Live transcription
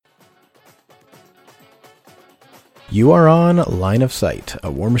You are on Line of Sight, a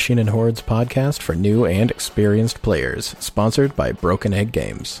War Machine and Hordes podcast for new and experienced players, sponsored by Broken Egg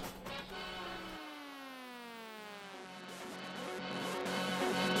Games.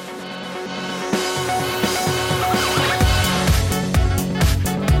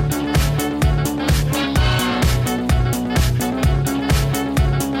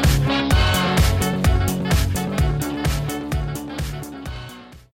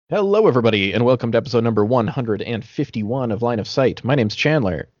 Hello, everybody, and welcome to episode number 151 of Line of Sight. My name's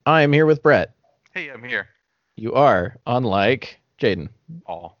Chandler. I'm here with Brett. Hey, I'm here. You are, unlike Jaden.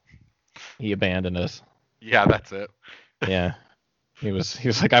 Oh. He abandoned us. Yeah, that's it. Yeah. He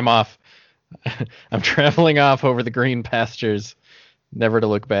was like, I'm off. I'm traveling off over the green pastures, never to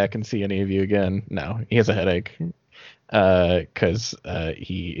look back and see any of you again. No, he has a headache, because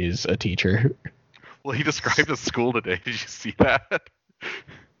he is a teacher. Well, he described his school today. Did you see that?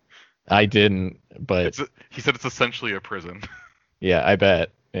 I didn't, but he said it's essentially a prison. Yeah, I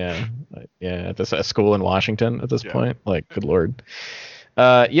bet. Yeah, at a school in Washington at this point. Like, good lord.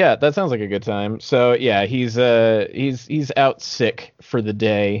 Yeah, that sounds like a good time. So yeah, he's out sick for the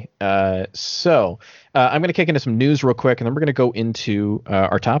day. So I'm gonna kick into some news real quick, and then we're gonna go into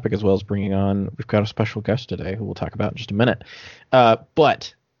our topic as well as bringing on. We've got a special guest today who we'll talk about in just a minute.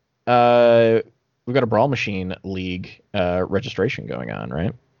 But we've got a Brawl Machine League registration going on,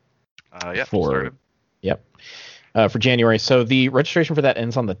 right? Yeah, started. Yep. For January. So the registration for that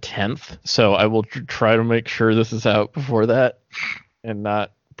ends on the 10th. So I will try to make sure this is out before that and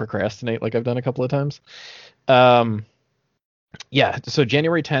not procrastinate like I've done a couple of times. Yeah. So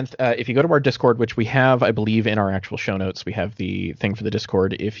January 10th, if you go to our Discord, which we have, I believe, in our actual show notes, we have the thing for the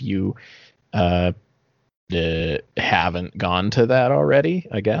Discord. If you haven't gone to that already,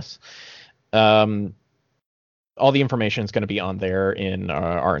 I guess. All the information is going to be on there in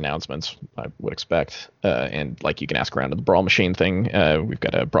our announcements, I would expect. And like you can ask around to the Brawl Machine thing. We've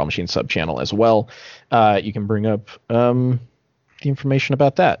got a Brawl Machine sub channel as well. You can bring up the information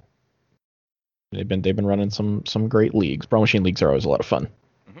about that. They've been running some great leagues. Brawl Machine leagues are always a lot of fun.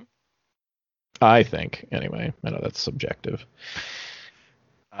 Mm-hmm. I think, anyway. I know that's subjective.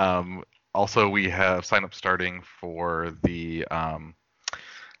 Also, we have sign-up starting for the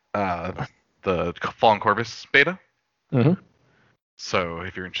Fallen Corvus beta. Mm-hmm. So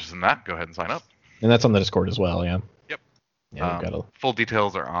if you're interested in that, go ahead and sign up. And that's on the Discord as well, yeah? Yep. Yeah, full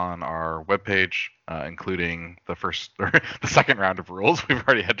details are on our webpage, including the second round of rules. We've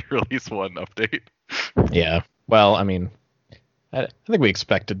already had to release one update. Yeah. Well, I mean, I think we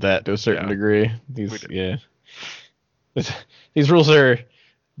expected that to a certain degree. These rules are...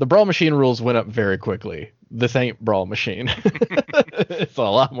 The Brawl Machine rules went up very quickly. This ain't Brawl Machine. It's a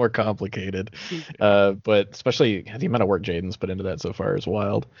lot more complicated. But especially the amount of work Jaden's put into that so far is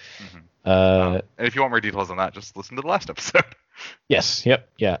wild. Mm-hmm. And if you want more details on that, just listen to the last episode. Yes. Yep.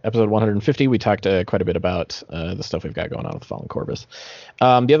 Yeah. Episode 150, we talked quite a bit about the stuff we've got going on with Fallen Corvus.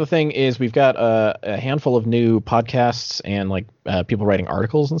 The other thing is we've got a handful of new podcasts and like people writing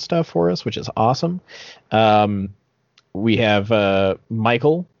articles and stuff for us, which is awesome. We have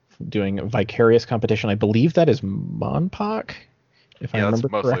Michael doing a Vicarious competition. I believe that is Monpok, if I remember correctly. Yeah,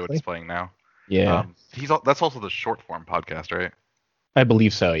 that's mostly what he's playing now. Yeah. That's also the short form podcast, right? I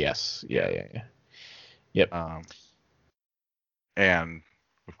believe so, yes. Yeah. Yep. And,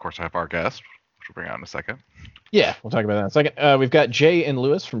 of course, I have our guest, which we'll bring out in a second. Yeah, we'll talk about that in a second. We've got Jay and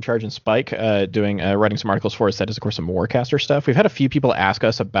Lewis from Charge and Spike writing some articles for us. That is, of course, some Warcaster stuff. We've had a few people ask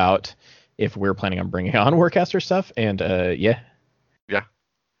us about if we're planning on bringing on Warcaster stuff, and yeah.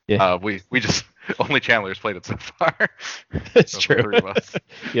 We just only Chandler's played it so far. It's true. The three of us.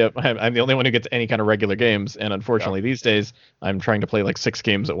 Yep, I'm the only one who gets any kind of regular games, and unfortunately these days I'm trying to play like 6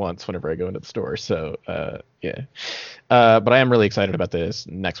 games at once whenever I go into the store. So yeah, but I am really excited about this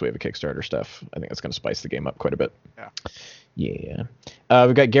next wave of Kickstarter stuff. I think that's going to spice the game up quite a bit. Yeah.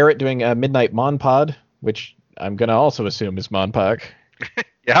 We've got Garrett doing Midnight Monpod, which I'm going to also assume is Monpok.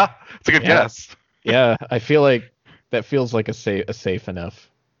 Yeah, it's a good guess. Yeah, I feel like that feels like a safe enough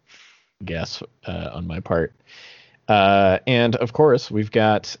guess on my part. And of course, we've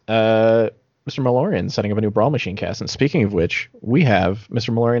got Mr. Malorian setting up a new Brawl Machine cast. And speaking of which, we have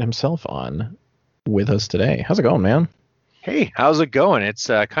Mr. Malorian himself on with us today. How's it going, man? Hey, how's it going? It's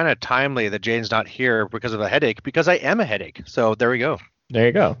kind of timely that Jane's not here because of a headache, because I am a headache. So there we go. There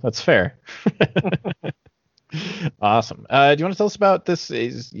you go. That's fair. Awesome. Do you want to tell us about this?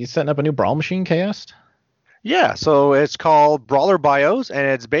 Is you setting up a new Brawl Machine cast? Yeah, so it's called Brawler Bios, and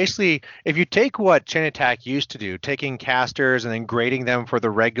it's basically if you take what Chain Attack used to do, taking casters and then grading them for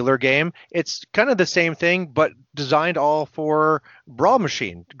the regular game, it's kind of the same thing, but designed all for Brawl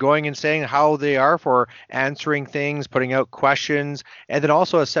Machine, going and saying how they are for answering things, putting out questions, and then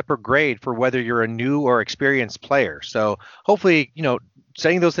also a separate grade for whether you're a new or experienced player. So hopefully,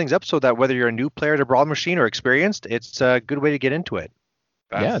 setting those things up so that whether you're a new player to Brawl Machine or experienced, it's a good way to get into it.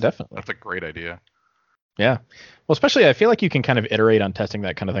 Yeah, definitely. That's a great idea. Yeah. Well, especially I feel like you can kind of iterate on testing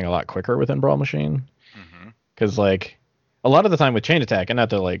that kind of thing a lot quicker within Brawl Machine. Because like a lot of the time with Chain Attack, and not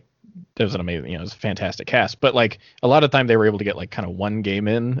to like, it was an amazing, it was a fantastic cast, but like a lot of the time they were able to get like kind of one game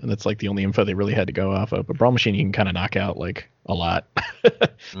in, and that's like the only info they really had to go off of. But Brawl Machine, you can kind of knock out like a lot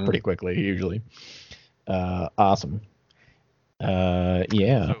pretty quickly usually. Awesome.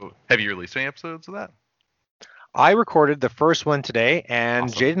 Yeah. So have you released any episodes of that? I recorded the first one today, and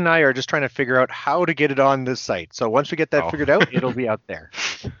Awesome. Jaden and I are just trying to figure out how to get it on this site. So once we get that figured out, it'll be out there.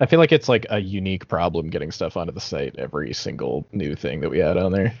 I feel like it's like a unique problem getting stuff onto the site, every single new thing that we add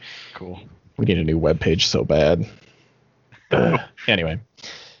on there. Cool. We need a new webpage so bad. Anyway,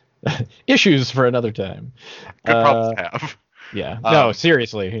 issues for another time. Good problems to have. Yeah. No,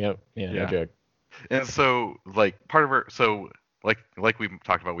 seriously. No Yeah. joke. And so, like, part of our, like we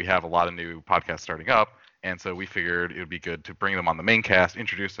talked about, we have a lot of new podcasts starting up, and so we figured it would be good to bring them on the main cast,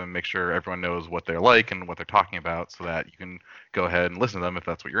 introduce them, make sure everyone knows what they're like and what they're talking about, so that you can go ahead and listen to them if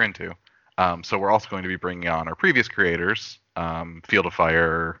that's what you're into. So we're also going to be bringing on our previous creators, Field of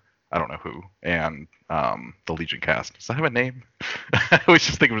Fire, I don't know who, and the Legion cast. Does that have a name? I always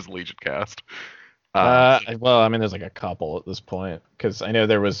just think it was Legion cast. Well, I mean, there's like a couple at this point, because I know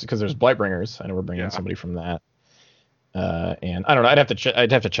there's Blightbringers. I know we're bringing somebody from that. And I don't know. I'd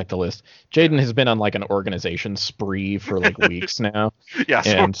have to check the list. Jaden has been on like an organization spree for like weeks now. Yeah,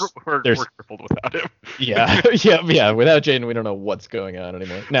 so and we're crippled without him. Yeah. Without Jaden, we don't know what's going on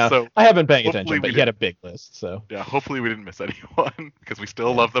anymore. Now, So, I have been paying hopefully attention, but we he had a big list. So Yeah, hopefully we didn't miss anyone because we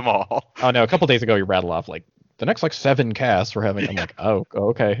still love them all. oh no, a couple days ago you rattled off like the next like 7 casts we're having. I'm like, oh,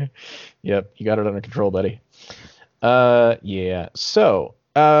 okay, yep, you got it under control, buddy. Yeah. So,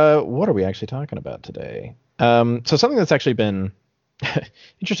 what are we actually talking about today? So something that's actually been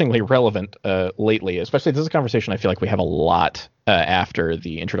interestingly relevant lately, especially this is a conversation I feel like we have a lot after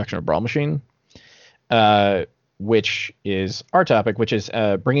the introduction of Brawl Machine, which is our topic, which is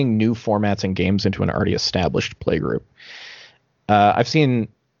bringing new formats and games into an already established playgroup. I've seen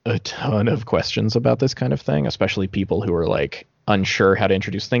a ton of questions about this kind of thing, especially people who are like unsure how to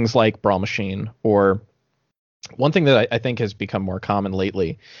introduce things like Brawl Machine, or one thing that I think has become more common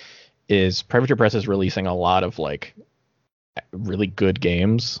lately is Privateer Press is releasing a lot of like really good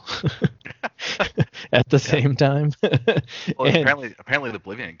games at the same time. Well, apparently the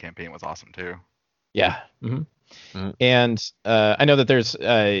Oblivion campaign was awesome too. Yeah. Mm-hmm. And I know that there's,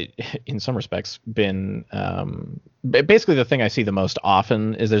 in some respects, been basically the thing I see the most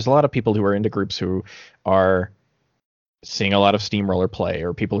often is there's a lot of people who are into groups who are seeing a lot of Steamroller play,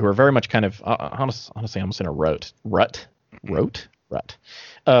 or people who are very much kind of honestly almost in a rut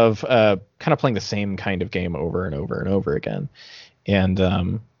of kind of playing the same kind of game over and over and over again.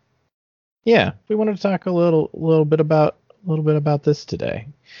 And yeah, we wanted to talk a little bit about this today.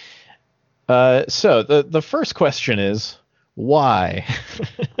 So the first question is why?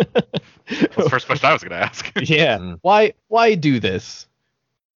 That's the first question I was going to ask. Yeah. Why do this?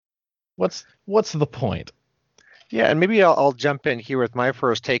 What's the point? Yeah, and maybe I'll jump in here with my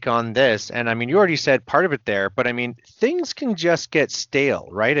first take on this. And I mean, you already said part of it there, but I mean, things can just get stale,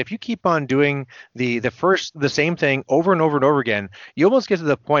 right? If you keep on doing the same thing over and over and over again, you almost get to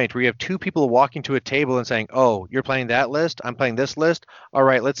the point where you have two people walking to a table and saying, "Oh, you're playing that list, I'm playing this list. All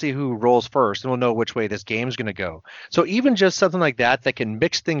right, let's see who rolls first, and we'll know which way this game's going to go." So even just something like that can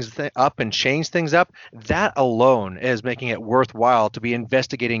mix things up and change things up, that alone is making it worthwhile to be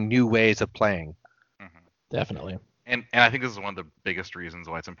investigating new ways of playing. Definitely. And I think this is one of the biggest reasons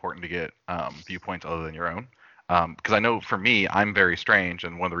why it's important to get viewpoints other than your own. Because I know for me, I'm very strange,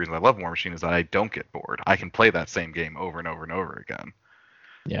 and one of the reasons I love War Machine is that I don't get bored. I can play that same game over and over and over again.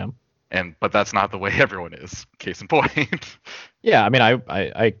 Yeah. But that's not the way everyone is. Case in point. Yeah, I mean,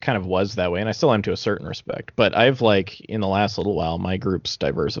 I kind of was that way, and I still am to a certain respect. But I've like in the last little while, my group's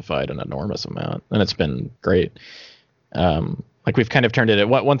diversified an enormous amount, and it's been great. Like we've kind of turned it.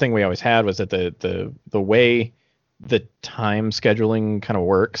 One thing we always had was that the way the time scheduling kind of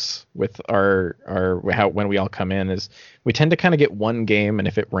works with our when we all come in is we tend to kind of get one game, and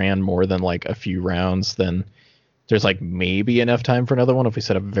if it ran more than like a few rounds, then there's like maybe enough time for another one if we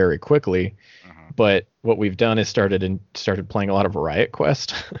set up very quickly. But what we've done is started playing a lot of Riot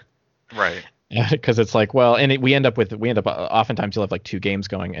Quest. Right. Because it's like, well, and we end up oftentimes you'll have like 2 games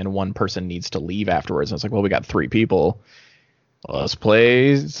going and one person needs to leave afterwards. And it's like, well, we got 3 people. Well, let's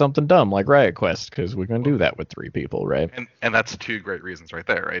play something dumb like Riot Quest because we're going to do that with 3 people, right? And that's 2 great reasons right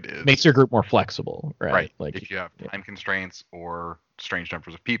there, right? Makes your group more flexible, right? Right. Like if you have time constraints or strange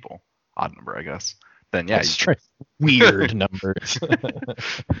numbers of people, odd number, I guess, then weird numbers.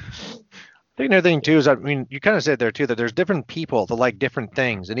 I think another thing too is, I mean, you kind of said there too that there's different people that like different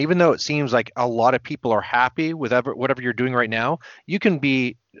things, and even though it seems like a lot of people are happy with whatever you're doing right now, you can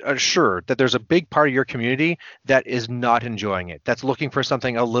be assured that there's a big part of your community that is not enjoying it, that's looking for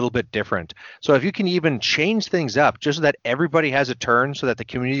something a little bit different. So if you can even change things up just so that everybody has a turn, so that the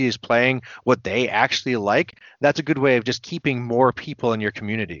community is playing what they actually like, that's a good way of just keeping more people in your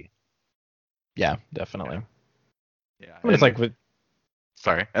community. Yeah, definitely. Yeah, I mean, it's like with.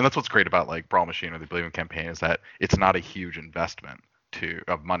 Sorry, and that's what's great about like Brawl Machine or the Oblivion campaign is that it's not a huge investment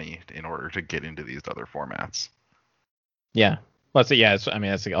of money in order to get into these other formats. Yeah, well,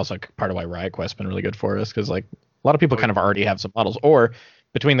 that's also part of why Riot Quest's been really good for us, because like a lot of people kind of already have some models, or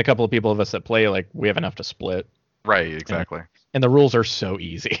between the couple of people of us that play, like we have enough to split. Right, exactly. And the rules are so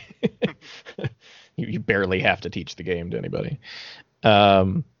easy. You barely have to teach the game to anybody.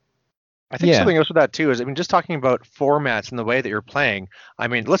 I think something else with that too is, I mean, just talking about formats and the way that you're playing. I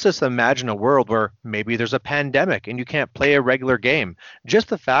mean, let's just imagine a world where maybe there's a pandemic and you can't play a regular game. Just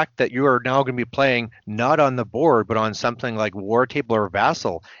the fact that you are now going to be playing not on the board, but on something like War Table or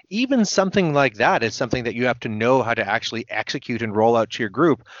Vassal, even something like that is something that you have to know how to actually execute and roll out to your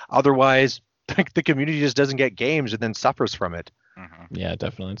group. Otherwise, the community just doesn't get games and then suffers from it. Mm-hmm. Yeah,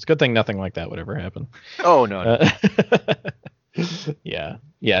 definitely. It's a good thing nothing like that would ever happen. Oh, no.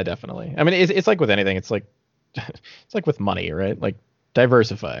 Yeah, definitely. I mean, it's like with anything. It's like with money, right? Like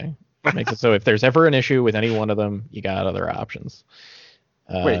diversify. Makes it so if there's ever an issue with any one of them, you got other options.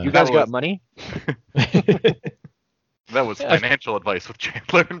 Wait, you guys got money? That was financial advice with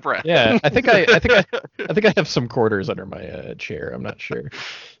Chandler and Brett. Yeah, I think I have some quarters under my chair. I'm not sure.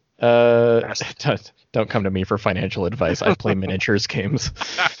 Don't come to me for financial advice. I play miniatures games.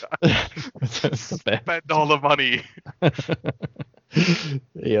 Spend all the money.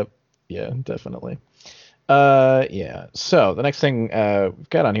 Yep. Yeah, definitely. Yeah. So the next thing we've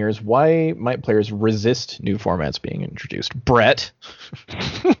got on here is, why might players resist new formats being introduced? Brett.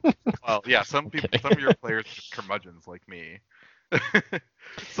 Well, yeah, some of your players are just curmudgeons like me.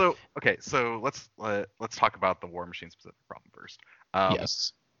 So let's talk about the War Machine specific problem first.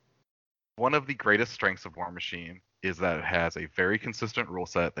 Yes. One of the greatest strengths of War Machine is that it has a very consistent rule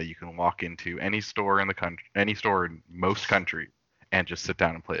set that you can walk into any store in the country, any store in most countries, and just sit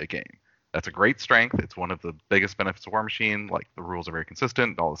down and play a game. That's a great strength. It's one of the biggest benefits of War Machine. Like, the rules are very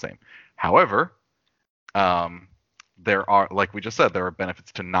consistent, all the same. However, there are, like we just said, there are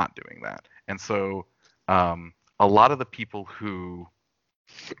benefits to not doing that. And so a lot of the people who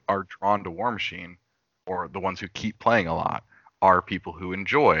are drawn to War Machine, or the ones who keep playing a lot, are people who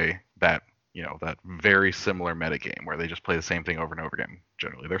enjoy that, that very similar metagame where they just play the same thing over and over again.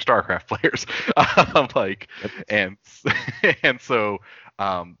 Generally, they're StarCraft players. And so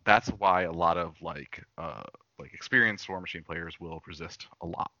that's why a lot of like experienced War Machine players will resist a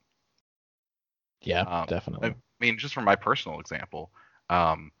lot. Yeah, definitely. I mean, just from my personal example,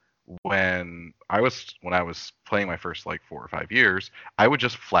 when I was playing my first like 4 or 5 years, I would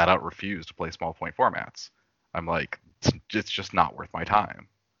just flat out refuse to play small point formats. I'm like, it's just not worth my time.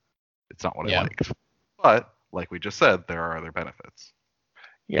 It's not what I liked. But like we just said, there are other benefits.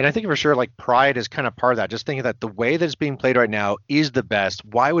 Yeah, and I think for sure, like, pride is kind of part of that. Just thinking that the way that it's being played right now is the best.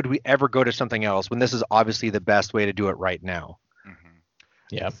 Why would we ever go to something else when this is obviously the best way to do it right now? Mm-hmm.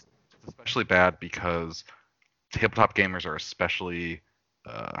 Yeah. It's especially bad because tabletop gamers are especially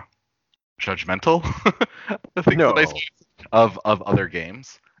judgmental of other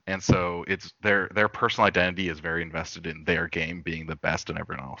games. And so it's their personal identity is very invested in their game being the best, and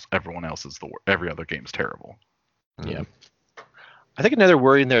everyone else is every other game's terrible. Yeah. I think another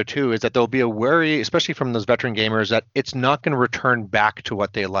worry in there too is that there'll be a worry, especially from those veteran gamers, that it's not going to return back to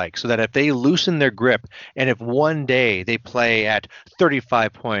what they like. So that if they loosen their grip, and if one day they play at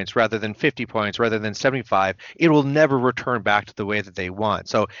 35 points rather than 50 points rather than 75, it will never return back to the way that they want.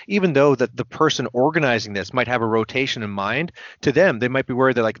 So even though that the person organizing this might have a rotation in mind, to them they might be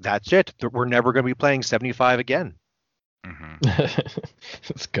worried they're like, that's it, we're never going to be playing 75 again. Mm-hmm.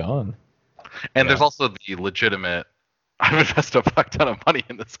 It's gone. And there's also the legitimate, I've invested a fuck ton of money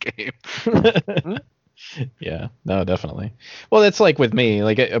in this game. Yeah, no, definitely. Well, it's like with me,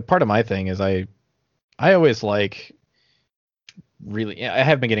 like a part of my thing is I always like really, I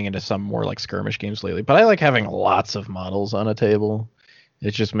have been getting into some more like skirmish games lately, but I like having lots of models on a table.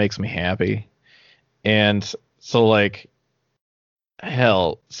 It just makes me happy. And so like,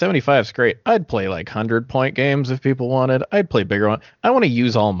 hell, 75 is great. I'd play like 100-point games if people wanted. I'd play bigger one. I want to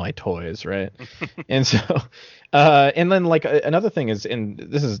use all my toys, right? And so, and then like another thing is, and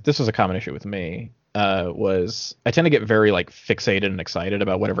this was a common issue with me, was I tend to get very like fixated and excited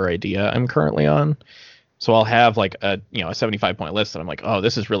about whatever idea I'm currently on. So I'll have like a 75-point list that I'm like, oh,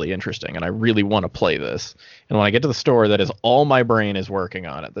 this is really interesting, and I really want to play this. And when I get to the store, that is all my brain is working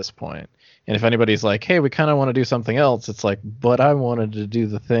on at this point. And if anybody's like, hey, we kind of want to do something else, it's like, but I wanted to do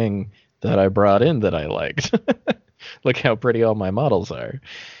the thing that I brought in that I liked. Look how pretty all my models are.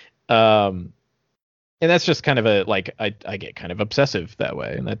 And that's just kind of a like I get kind of obsessive that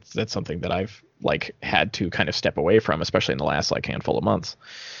way, and that's something that I've like had to kind of step away from, especially in the last like handful of months.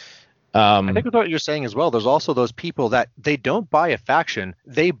 I think with what you're saying as well, there's also those people that they don't buy a faction,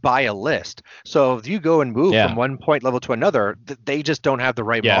 they buy a list. So if you go and move from one point level to another, they just don't have the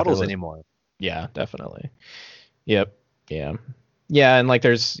right models anymore. Yeah, definitely. Yep. Yeah. Yeah, and like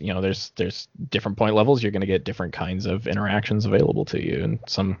there's different point levels. You're going to get different kinds of interactions available to you, and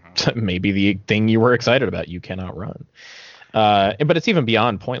some maybe the thing you were excited about you cannot run. But it's even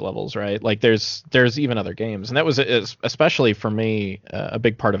beyond point levels, right? Like there's even other games, and that was especially for me a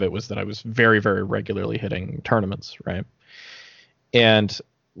big part of it was that I was very, very regularly hitting tournaments, right? And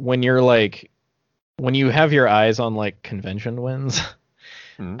when you have your eyes on like convention wins,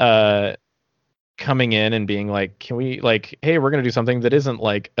 coming in and being like, can we like, hey, we're gonna do something that isn't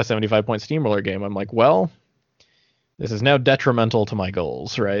like a 75-point steamroller game. I'm like, well, this is now detrimental to my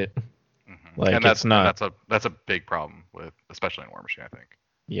goals, right? Like, and that's a big problem with, especially in Warmachine, I think.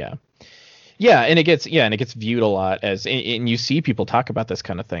 Yeah, and it gets viewed a lot as, and you see people talk about this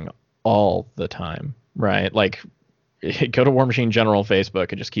kind of thing all the time, right? Like, go to Warmachine General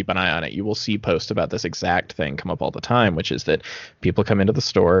Facebook and just keep an eye on it. You will see posts about this exact thing come up all the time, which is that people come into the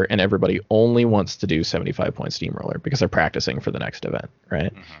store and everybody only wants to do 75-point steamroller because they're practicing for the next event,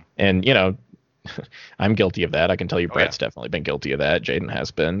 right? And I'm guilty of that. I can tell you, Brett's definitely been guilty of that. Jaden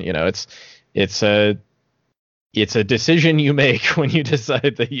has been. It's a decision you make when you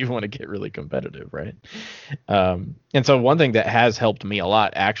decide that you want to get really competitive, right? And so one thing that has helped me a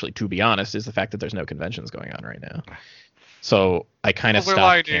lot, actually, to be honest, is the fact that there's no conventions going on right now. So I kind of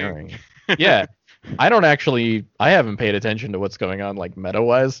stopped caring. Yeah. I haven't paid attention to what's going on like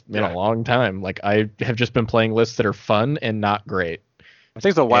meta-wise in a long time. Like I have just been playing lists that are fun and not great. I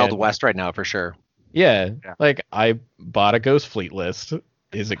think it's the Wild West right now for sure. Yeah. Like I bought a Ghost Fleet list.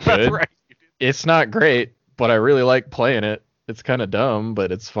 Is it good? That's right. It's not great, but I really like playing it. It's kind of dumb,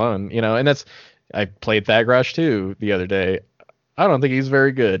 but it's fun, and I played Thagrosh too the other day. I don't think he's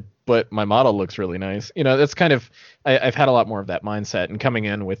very good, but my model looks really nice. That's kind of, I've had a lot more of that mindset, and coming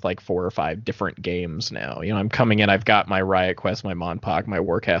in with like 4 or 5 different games now. I'm coming in, I've got my Riot Quest, my Monpok, my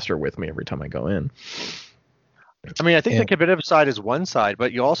Warcaster with me every time I go in. I mean, I think the competitive side is one side,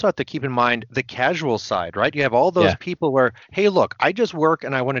 but you also have to keep in mind the casual side, right? You have all those people where, hey, look, I just work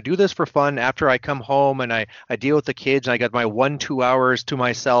and I want to do this for fun after I come home and I deal with the kids and I got my 1-2 hours to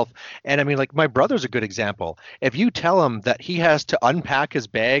myself. And I mean, like my brother's a good example. If you tell him that he has to unpack his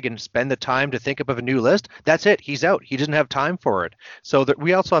bag and spend the time to think up of a new list, that's it. He's out. He doesn't have time for it. So that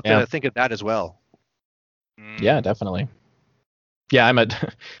we also have to think of that as well. Yeah, definitely. Yeah, I'm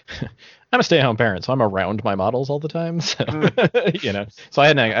a stay-at-home parent, so I'm around my models all the time. So so I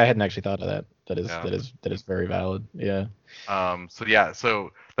hadn't actually thought of that. That is very valid. Yeah.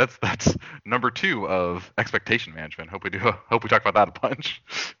 So that's number 2 of expectation management. Hope we talk about that a bunch.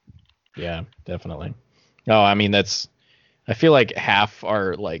 Yeah, definitely. Oh, I mean I feel like half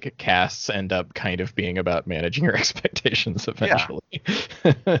our like casts end up kind of being about managing your expectations eventually.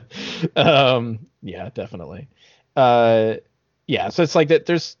 Yeah, definitely. Yeah, so it's like that.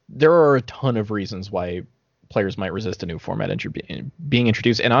 There are a ton of reasons why players might resist a new format being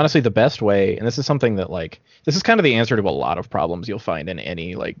introduced, and honestly, the best way, and this is something that like this is kind of the answer to a lot of problems you'll find in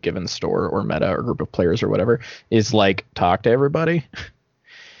any like given store or meta or group of players or whatever, is like talk to everybody.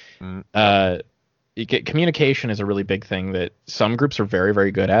 Communication is a really big thing that some groups are very,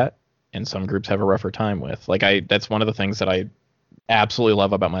 very good at, and some groups have a rougher time with. Like that's one of the things that I absolutely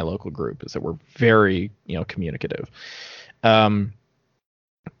love about my local group is that we're very communicative. And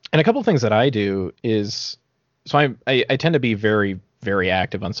a couple of things that I do is, so I tend to be very, very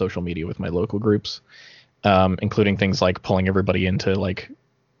active on social media with my local groups, including things like pulling everybody into like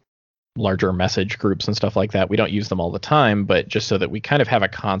larger message groups and stuff like that. We don't use them all the time, but just so that we kind of have a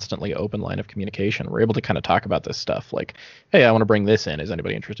constantly open line of communication, we're able to kind of talk about this stuff like, hey, I want to bring this in. Is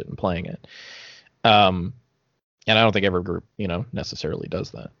anybody interested in playing it? And I don't think every group, necessarily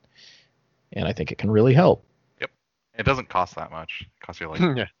does that. And I think it can really help. It doesn't cost that much. It costs you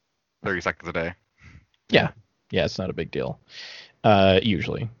like 30 seconds a day. Yeah, it's not a big deal.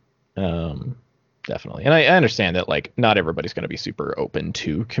 Usually, definitely. And I understand that like not everybody's going to be super open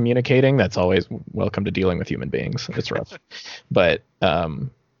to communicating. That's always welcome to dealing with human beings. It's rough, but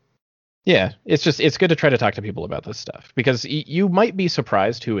yeah, it's good to try to talk to people about this stuff because you might be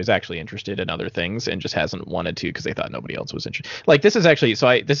surprised who is actually interested in other things and just hasn't wanted to because they thought nobody else was interested. Like this is actually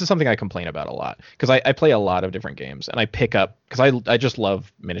this is something I complain about a lot because I play a lot of different games and I pick up because I just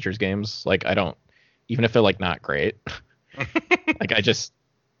love miniatures games. Like I don't even if they're like not great, like I just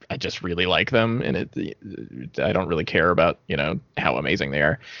really like them and I don't really care about how amazing they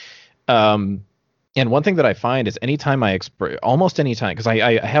are. And one thing that I find is anytime almost anytime, because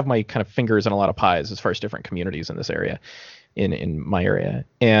I have my kind of fingers in a lot of pies as far as different communities in this area, in my area.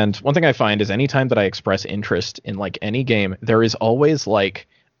 And one thing I find is anytime that I express interest in like any game, there is always like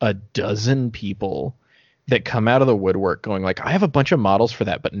a dozen people that come out of the woodwork going like, I have a bunch of models for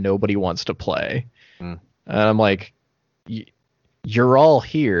that, but nobody wants to play. And I'm like, you're all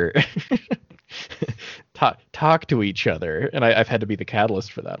here. Talk to each other, and I've had to be the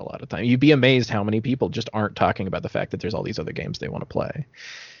catalyst for that a lot of time. You'd be amazed how many people just aren't talking about the fact that there's all these other games they want to play.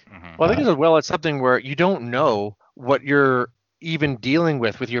 Well, I think as well, it's something where you don't know what you're even dealing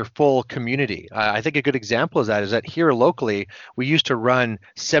with your full community. I think a good example is that here locally, we used to run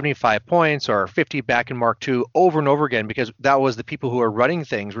 75 points or 50 back in Mark II over and over again because that was the people who were running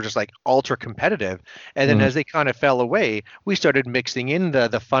things were just like ultra competitive. And then as they kind of fell away, we started mixing in the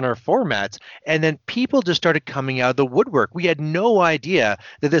funner formats. And then people just started coming out of the woodwork. We had no idea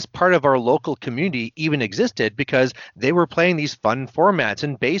that this part of our local community even existed because they were playing these fun formats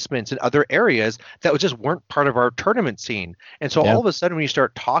in basements and other areas that just weren't part of our tournament scene. And so all of a sudden, when you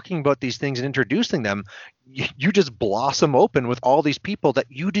start talking about these things and introducing them, you just blossom open with all these people that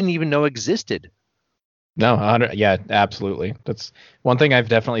you didn't even know existed. No, yeah, absolutely. That's one thing I've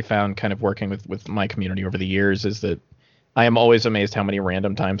definitely found kind of working with my community over the years is that I am always amazed how many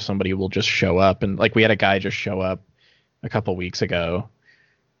random times somebody will just show up. And like we had a guy just show up a couple weeks ago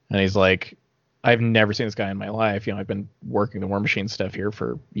and he's like, I've never seen this guy in my life. I've been working the War Machine stuff here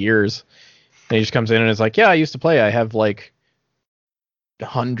for years. And he just comes in and is like, yeah, I used to play. I have like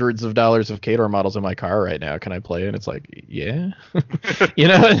hundreds of dollars of Khador models in my car right now. Can I play? And it's like, yeah,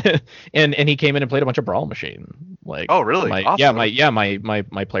 and he came in and played a bunch of Brawl Machine. Like, oh, really? Awesome.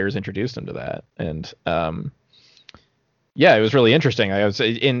 My players introduced him to that. And, yeah, it was really interesting. I was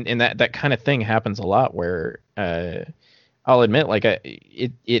in that kind of thing happens a lot where, I'll admit, like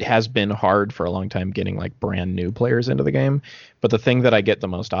it has been hard for a long time getting like brand new players into the game. But the thing that I get the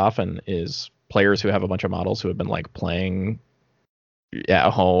most often is players who have a bunch of models who have been like playing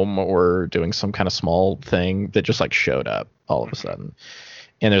at home or doing some kind of small thing that just like showed up all of a sudden.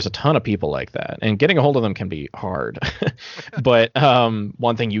 And there's a ton of people like that, and getting a hold of them can be hard. But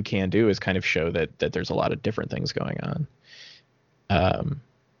one thing you can do is kind of show that there's a lot of different things going on,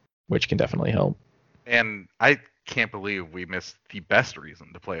 which can definitely help. And I can't believe we missed the best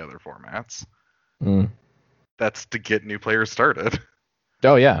reason to play other formats. That's to get new players started.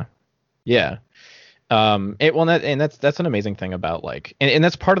 Oh yeah. That's an amazing thing about like, and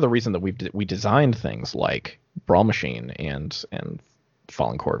that's part of the reason that we designed things like Brawl Machine and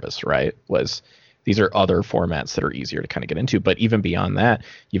Fallen Corvus, right? Was these are other formats that are easier to kind of get into. But even beyond that,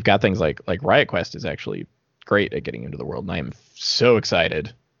 you've got things like Riot Quest is actually great at getting into the world, and I am so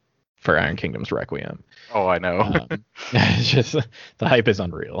excited for Iron Kingdom's Requiem. Oh, I know. It's just the hype is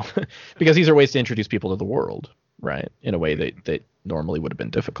unreal because these are ways to introduce people to the world, right? In a way that normally would have been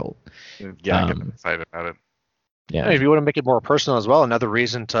difficult. Yeah, I'm excited about it. Yeah. If you want to make it more personal as well, another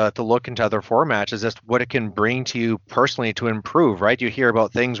reason to look into other formats is just what it can bring to you personally to improve, right? You hear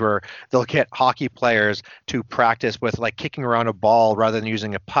about things where they'll get hockey players to practice with like kicking around a ball rather than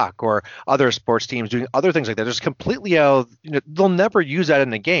using a puck, or other sports teams doing other things like that. Just completely they'll never use that in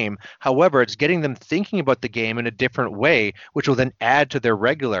the game. However, it's getting them thinking about the game in a different way, which will then add to their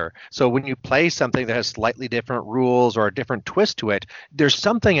regular. So when you play something that has slightly different rules or a different twist to it, there's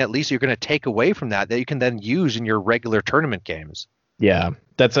something at least you're going to take away from that you can then use in your regular tournament games. Yeah,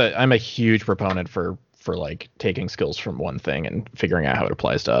 I'm a huge proponent for like taking skills from one thing and figuring out how it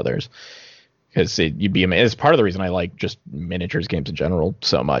applies to others, because you'd be amazed. It's part of the reason I like just miniatures games in general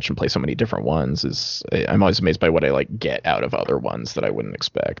so much and play so many different ones is I'm always amazed by what I like get out of other ones that I wouldn't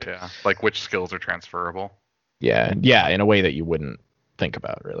expect. Yeah, like which skills are transferable. Yeah, in a way that you wouldn't think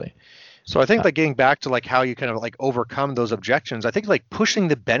about really. So I think like getting back to like how you kind of like overcome those objections, I think like pushing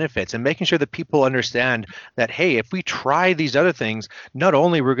the benefits and making sure that people understand that, hey, if we try these other things, not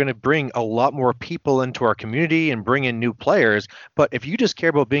only we're going to bring a lot more people into our community and bring in new players, but if you just care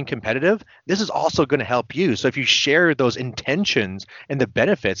about being competitive, this is also going to help you. So if you share those intentions and the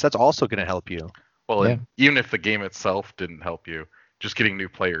benefits, that's also going to help you. Well, Yeah. and even if the game itself didn't help you, just getting new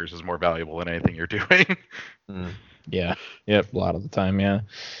players is more valuable than anything you're doing. Yeah. Yep. A lot of the time. Yeah.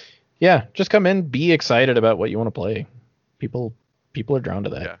 Yeah. Just come in, be excited about what you want to play. People are drawn to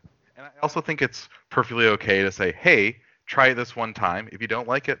that. Yeah. And I also think it's perfectly okay to say, "Hey, try it this one time. If you don't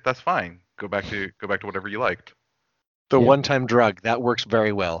like it, that's fine. Go back to whatever you liked." The Yeah. one-time drug that works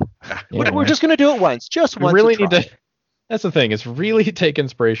very well. Yeah. We're just gonna do it once, just You once. really to need try. to. That's the thing. Is really take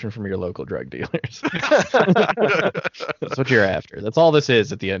inspiration from your local drug dealers. That's what you're after. That's all this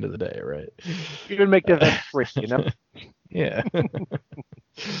is at the end of the day, right? Even make the event free, you know. Yeah.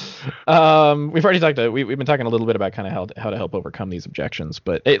 We've already talked. We've been talking a little bit about kind of how to help overcome these objections,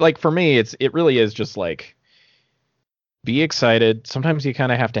 but like for me, it really is just like be excited. Sometimes you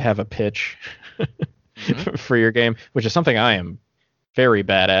kind of have to have a pitch for your game, which is something I am very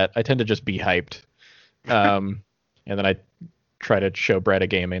bad at. I tend to just be hyped, and then I try to show Brad a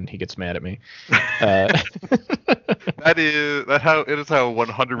game and he gets mad at me. It is how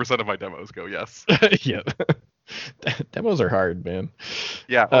 100% of my demos go. Yes. Yeah. Demos are hard, man.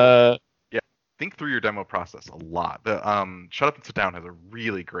 Yeah. Think through your demo process a lot. The Shut Up and Sit Down has a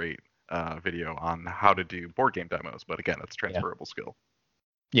really great video on how to do board game demos, but again, it's a transferable skill.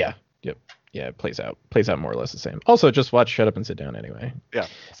 Yeah. Yep. Yeah, it plays out more or less the same. Also, just watch Shut Up and Sit Down anyway. Yeah,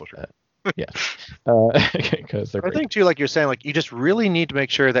 also true. Yeah. Because they're I great. think too, like you're saying, like you just really need to make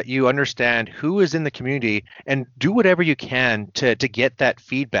sure that you understand who is in the community and do whatever you can to get that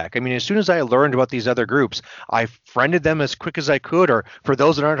feedback. I mean, as soon as I learned about these other groups, I friended them as quick as I could, or for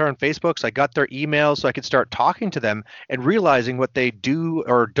those that aren't on Facebook, so I got their emails so I could start talking to them and realizing what they do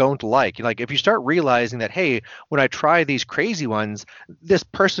or don't like. Like if you start realizing that, hey, when I try these crazy ones, this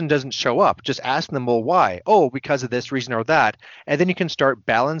person doesn't show up, just ask them, well, why? Oh, because of this reason or that. And then you can start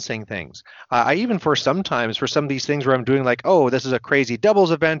balancing things. I even for some of these things where I'm doing like, oh, this is a crazy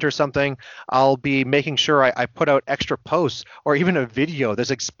doubles event or something, I'll be making sure I put out extra posts or even a video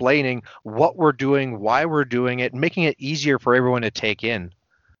that's explaining what we're doing, why we're doing it, making it easier for everyone to take in.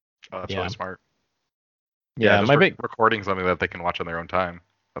 Oh, that's Yeah. really smart. Yeah, just my big recording something that they can watch on their own time.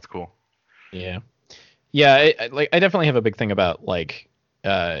 That's cool. Yeah. I definitely have a big thing about like,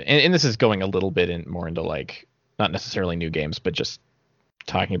 and this is going a little bit more into like not necessarily new games, but just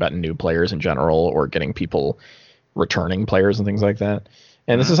talking about new players in general or getting people returning players and things like that.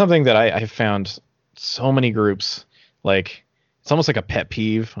 And this is something that I have found so many groups, like it's almost like a pet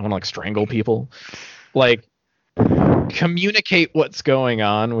peeve. I want to like strangle people. Like communicate what's going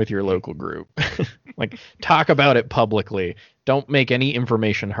on with your local group. Like talk about it publicly. Don't make any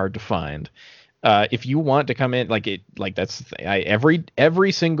information hard to find. If you want to come in,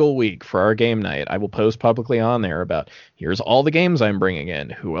 every single week for our game night, I will post publicly on there about here's all the games I'm bringing in,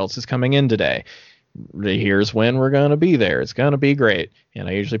 who else is coming in today, here's when we're gonna be there. It's gonna be great, and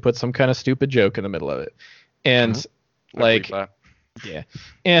I usually put some kind of stupid joke in the middle of it, and like, yeah,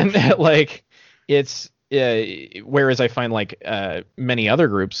 and like it's whereas I find like many other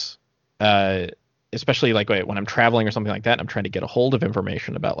groups, especially like when I'm traveling or something like that, I'm trying to get a hold of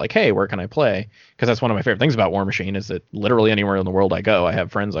information about like, hey, where can I play? Because that's one of my favorite things about War Machine is that literally anywhere in the world I go, I have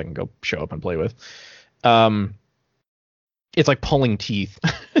friends I can go show up and play with. It's like pulling teeth,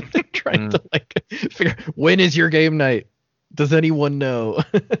 trying to like figure when is your game night? Does anyone know?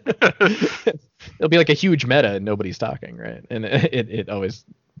 It'll be like a huge meta and nobody's talking, right? And it always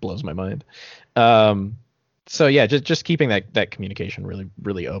blows my mind. So yeah, just keeping that communication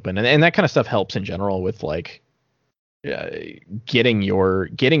really open, and that kind of stuff helps in general with like getting your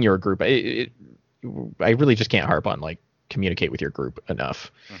group. I really just can't harp on like communicate with your group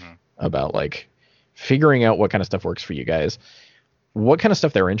enough about like figuring out what kind of stuff works for you guys, what kind of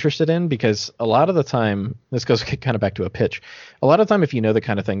stuff they're interested in, because a lot of the time, this goes kind of back to a pitch. A lot of the time, if you know the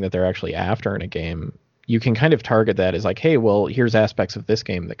kind of thing that they're actually after in a game, you can kind of target that as like, hey, well, here's aspects of this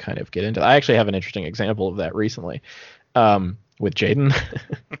game that kind of get into. I actually have an interesting example of that recently with Jaden.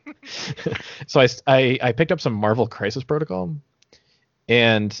 So I picked up some Marvel Crisis Protocol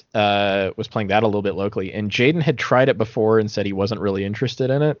and was playing that a little bit locally. And Jaden had tried it before and said he wasn't really interested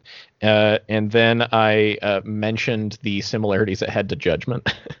in it. And then I mentioned the similarities it had to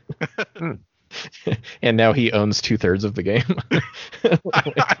Judgment. And now he owns 2/3 of the game,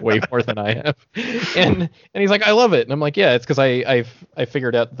 way more than I have. And he's like, I love it. And I'm like, yeah, it's because I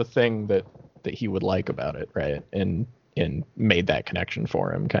figured out the thing that he would like about it, right? And made that connection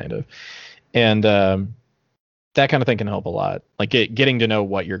for him, kind of. And that kind of thing can help a lot. Like getting to know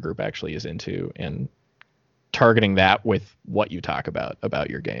what your group actually is into and targeting that with what you talk about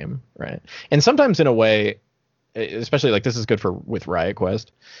your game, right? And sometimes in a way, especially like this is good with Riot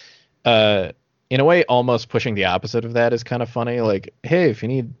Quest. In a way, almost pushing the opposite of that is kind of funny. Like, hey, if you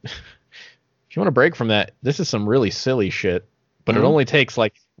need if you want to break from that, this is some really silly shit. But Mhm. it only takes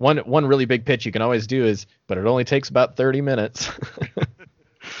like one really big pitch you can always do is, but it only takes about 30 minutes.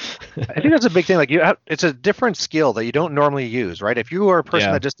 I think that's a big thing. Like it's a different skill that you don't normally use, right? If you are a person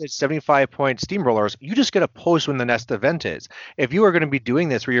Yeah. that just did 75-point steamrollers, you just get a post when the next event is. If you are going to be doing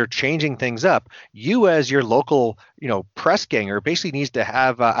this where you're changing things up, you as your local, press ganger basically needs to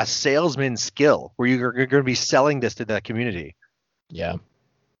have a salesman skill where you're going to be selling this to the community. Yeah.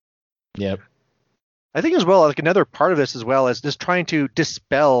 Yep. I think as well, like another part of this as well is just trying to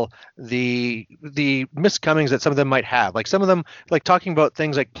dispel the miscomings that some of them might have. Like some of them, like talking about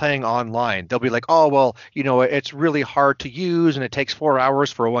things like playing online, they'll be like, oh, well, it's really hard to use and it takes 4 hours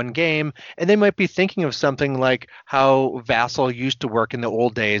for one game. And they might be thinking of something like how Vassal used to work in the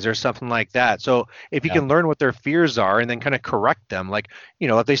old days or something like that. So if you can learn what their fears are and then kind of correct them, like,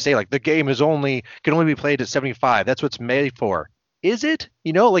 if they say like the game can only be played at 75, that's what it's made for. Is it?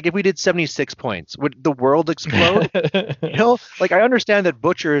 Like if we did 76 points, would the world explode? Like I understand that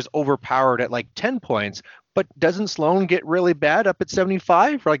Butcher is overpowered at like 10 points, but doesn't Sloan get really bad up at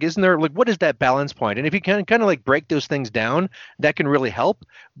 75? Like, isn't there, like, what is that balance point? And if you can kind of like break those things down, that can really help.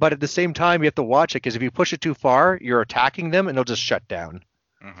 But at the same time, you have to watch it because if you push it too far, you're attacking them and they'll just shut down.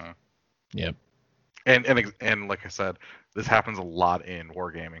 Mm-hmm. Yep. And like I said, this happens a lot in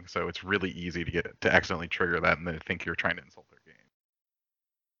wargaming, so it's really easy to accidentally trigger that and then think you're trying to insult their game.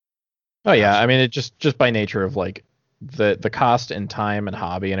 Oh yeah, I mean it just by nature of like the cost and time and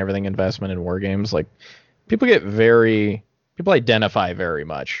hobby and everything investment in war games, like people identify very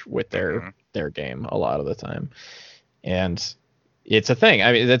much with their game a lot of the time, and it's a thing.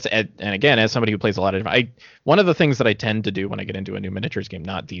 I mean and again, as somebody who plays a lot of, one of the things that I tend to do when I get into a new miniatures game,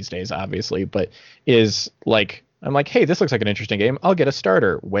 not these days obviously, but is like I'm like, hey, this looks like an interesting game. I'll get a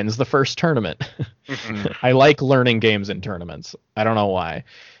starter. When's the first tournament? I like learning games in tournaments. I don't know why.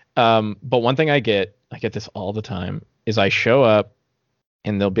 But one thing I get this all the time, is I show up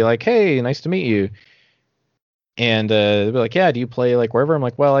and they'll be like, hey, nice to meet you. And they'll be like, yeah, do you play like wherever? I'm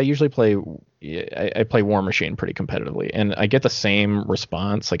like, well, I usually play, I play War Machine pretty competitively. And I get the same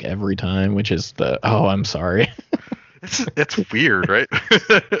response like every time, which is oh, I'm sorry. It's weird, right?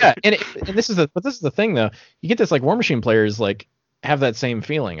 Yeah, and this is the thing though. You get this like War Machine players like have that same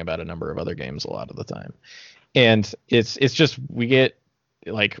feeling about a number of other games a lot of the time. And it's just we get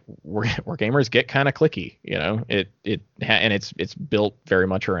like we're gamers get kind of clicky, and it's built very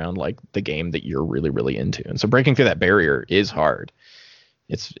much around like the game that you're really, really into. And so breaking through that barrier is hard.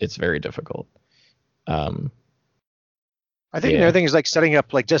 It's very difficult. I think another thing is like setting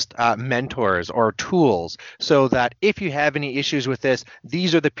up like just mentors or tools so that if you have any issues with this,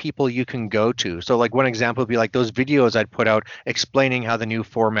 these are the people you can go to. So like one example would be like those videos I'd put out explaining how the new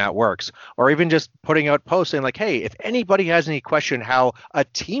format works, or even just putting out posts saying like, hey, if anybody has any question how a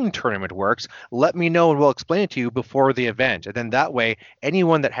team tournament works, let me know and we'll explain it to you before the event. And then that way,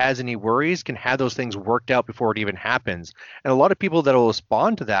 anyone that has any worries can have those things worked out before it even happens. And a lot of people that will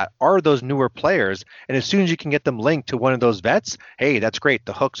respond to that are those newer players. And as soon as you can get them linked to one of those vets, hey, that's great.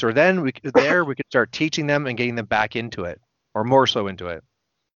 The hooks are then we could start teaching them and getting them back into it, or more so into it.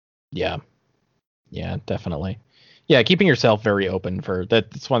 Yeah, definitely. Yeah, keeping yourself very open for that.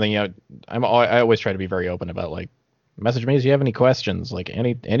 That's one thing. I always try to be very open about like, message me if you have any questions, like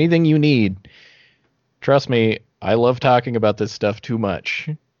anything you need. Trust me, I love talking about this stuff too much.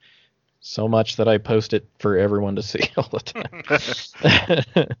 So much that I post it for everyone to see all the time.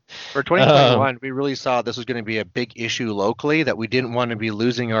 For 2021, we really saw this was going to be a big issue locally, that we didn't want to be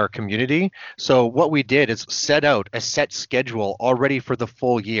losing our community. So what we did is set out a set schedule already for the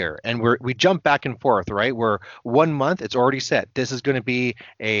full year. And we jump back and forth, right? We're 1 month, it's already set. This is going to be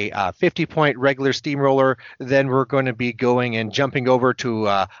a 50-point regular steamroller. Then we're going to be going and jumping over to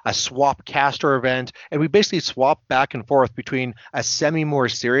a swap caster event. And we basically swap back and forth between a semi-more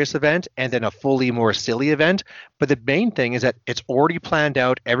serious event and then a fully more silly event. But the main thing is that it's already planned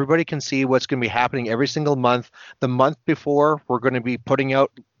out. Everybody can see what's going to be happening every single month. The month before, we're going to be putting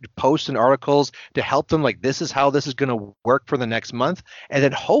out posts and articles to help them, like, this is how this is going to work for the next month. And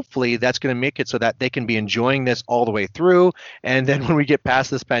then hopefully that's going to make it so that they can be enjoying this all the way through. And then when we get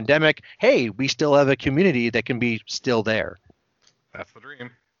past this pandemic, hey, we still have a community that can be still there. That's the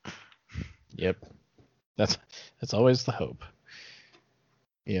dream. Yep. That's always the hope.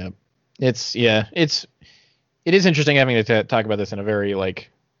 Yeah. It is interesting having to talk about this in a very, like,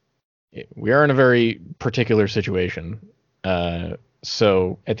 we are in a very particular situation.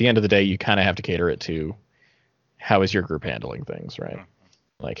 So at the end of the day, you kind of have to cater it to how is your group handling things, right?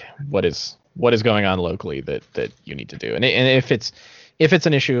 Like what is going on locally that you need to do. And if it's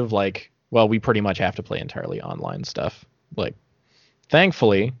an issue of like, well, we pretty much have to play entirely online stuff, like,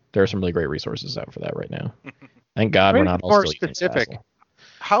 thankfully There are some really great resources out for that right now. Thank God we're Maybe not all more still using specific. Vassal.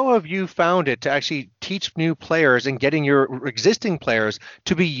 How have you found it to actually teach new players and getting your existing players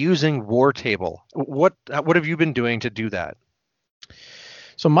to be using Wartable? What have you been doing to do that?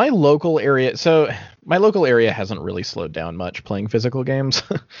 So my local area hasn't really slowed down much playing physical games.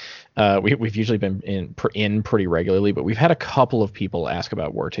 We've usually been in pretty regularly, but we've had a couple of people ask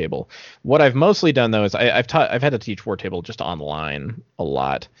about Wartable. What I've mostly done though is I've had to teach Wartable just online a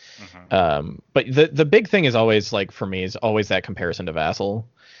lot. But the big thing is always, like, for me, is always that comparison to Vassal.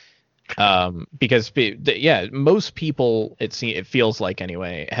 Because most people, it feels like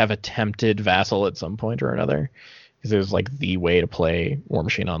anyway, have attempted Vassal at some point or another, because it was like the way to play War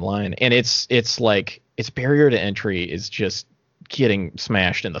Machine Online, and it's like its barrier to entry is just getting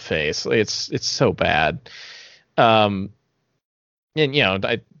smashed in the face. It's so bad. And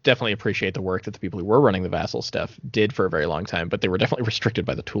I definitely appreciate the work that the people who were running the Vassal stuff did for a very long time, but they were definitely restricted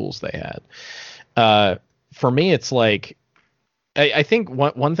by the tools they had. For me, it's like, I think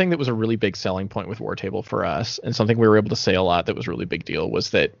one thing that was a really big selling point with Wartable for us, and something we were able to say a lot that was a really big deal, was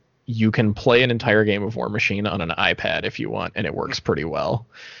that you can play an entire game of War Machine on an iPad if you want, and it works pretty well,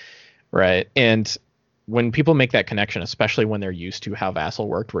 right? And when people make that connection, especially when they're used to how Vassal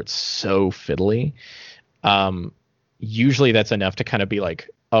worked, where it's so fiddly, usually that's enough to kind of be like,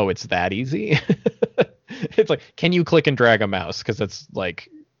 oh, it's that easy. It's like, can you click and drag a mouse? Because that's like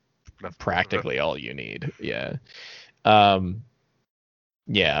practically all you need. Yeah.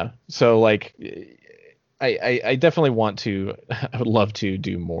 Yeah. So like, I definitely want to. I would love to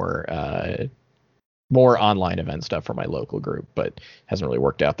do more online event stuff for my local group, but hasn't really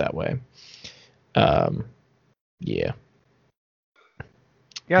worked out that way. Yeah.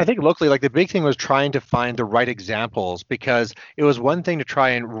 Yeah, I think locally, like, the big thing was trying to find the right examples, because it was one thing to try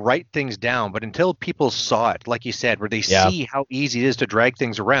and write things down, but until people saw it, like you said, where they see how easy it is to drag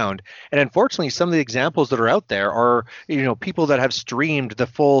things around. And unfortunately, some of the examples that are out there are, people that have streamed the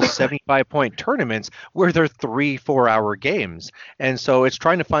full 75-point tournaments where they're 3-4 hour games. And so it's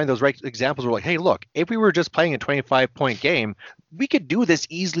trying to find those right examples where, like, hey, look, if we were just playing a 25-point game, we could do this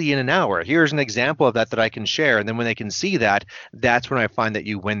easily in an hour. Here's an example of that I can share. And then when they can see that, that's when I find that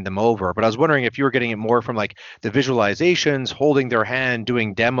you win them over. But I was wondering if you were getting it more from like the visualizations, holding their hand,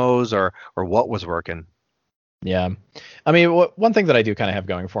 doing demos, or what was working. Yeah. I mean, one thing that I do kind of have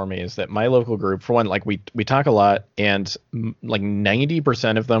going for me is that my local group, for one, like we talk a lot, and like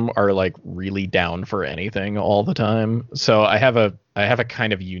 90% of them are like really down for anything all the time. So I have a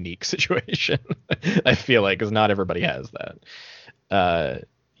kind of unique situation. I feel like, because not everybody has that.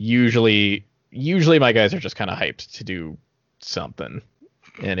 Usually my guys are just kind of hyped to do something,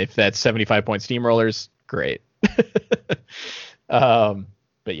 and if that's 75-point steamrollers, great.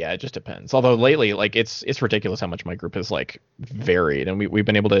 But yeah, it just depends. Although lately, like, it's ridiculous how much my group is like varied, and we've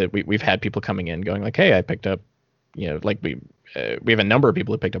been able to we've had people coming in going like, hey, I picked up, like we have a number of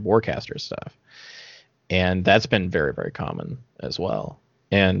people who picked up Warcaster stuff, and that's been very, very common as well.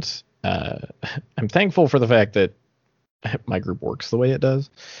 And I'm thankful for the fact that my group works the way it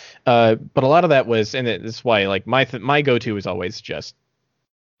does. But a lot of that was, and it's why, like, my go-to is always just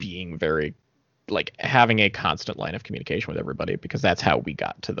being very, like, having a constant line of communication with everybody, because that's how we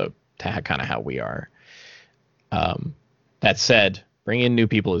got to kind of how we are. That said, bringing in new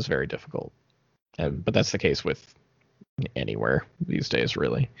people is very difficult, but that's the case with anywhere these days,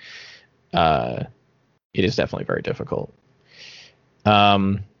 really. It is definitely very difficult.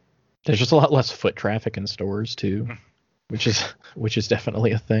 There's just a lot less foot traffic in stores too, which is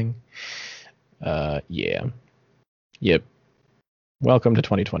definitely a thing. Yeah. Yep. Welcome to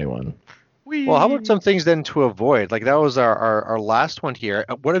 2021. Well, how about some things then to avoid? Like, that was our last one here.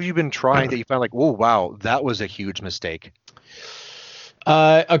 What have you been trying that you found like, oh, wow, that was a huge mistake?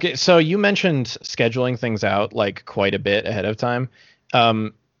 Okay, so you mentioned scheduling things out like quite a bit ahead of time.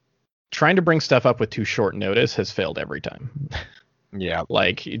 Trying to bring stuff up with too short notice has failed every time. Yeah.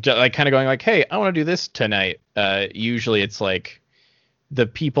 Like kind of going like, hey, I want to do this tonight. Usually it's like the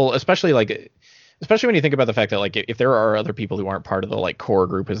people, especially when you think about the fact that, like, if there are other people who aren't part of the, like, core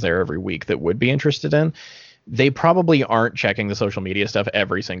group is there every week that would be interested in, they probably aren't checking the social media stuff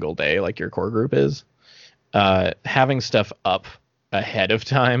every single day like your core group is. Having stuff up ahead of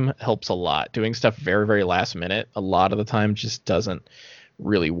time helps a lot. Doing stuff very, very last minute a lot of the time just doesn't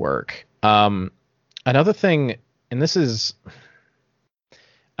really work. Another thing, and this is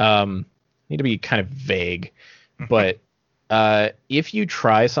need to be kind of vague, but if you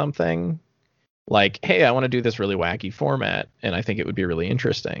try something like, hey, I want to do this really wacky format, and I think it would be really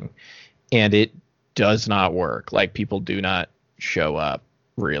interesting, and it does not work, like people do not show up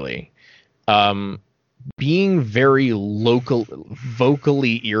really, being very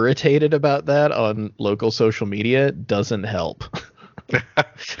vocally irritated about that on local social media doesn't help. That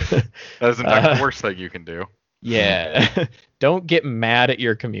is in fact the worst thing you can do. Yeah. Don't get mad at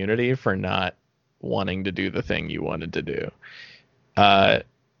your community for not wanting to do the thing you wanted to do.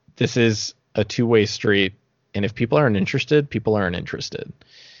 This is a two-way street, and if people aren't interested, people aren't interested.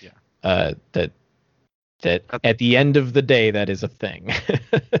 Yeah. That at the end of the day, that is a thing.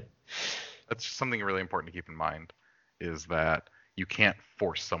 That's something really important to keep in mind, is that you can't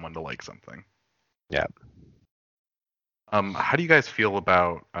force someone to like something. Yeah. How do you guys feel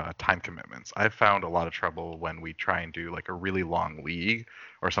about time commitments? I've found a lot of trouble when we try and do like a really long league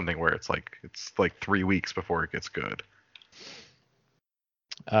or something where it's like 3 weeks before it gets good.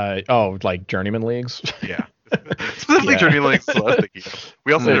 Like journeyman leagues. Yeah. Specifically, Journeyman League is what I was thinking of.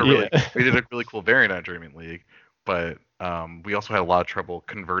 We also did a really cool variant on Journeyman League, but we also had a lot of trouble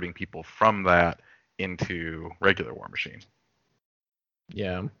converting people from that into regular War Machine.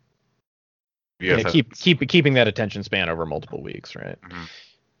 Yeah. Keeping that attention span over multiple weeks, right? Mm-hmm.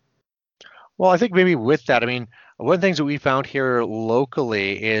 Well, I think maybe with that, I mean, one of the things that we found here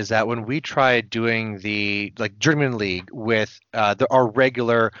locally is that when we tried doing the Journeyman League with our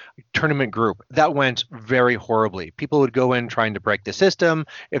regular tournament group, that went very horribly. People would go in trying to break the system.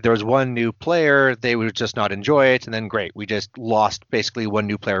 If there was one new player, they would just not enjoy it, and then great, we just lost basically one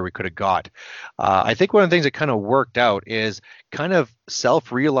new player we could have got. I think one of the things that kind of worked out is kind of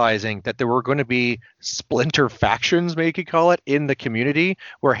self-realizing that there were going to be splinter factions, maybe you could call it, in the community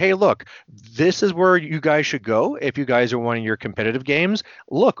where, hey, look, this is where you guys should go if you guys are wanting your competitive games.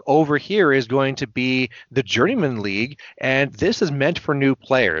 Look, over here is going to be the Journeyman League, and this is meant for new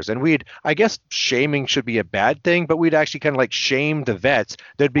players. And I guess shaming should be a bad thing, but we'd actually kind of like shame the vets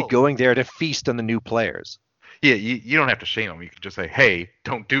that'd be going there to feast on the new players. Yeah, you don't have to shame them. You can just say, hey,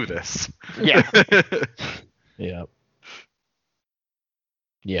 don't do this. Yeah. Yeah.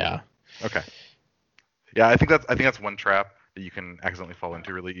 Yeah. Okay. Yeah, I think that's one trap that you can accidentally fall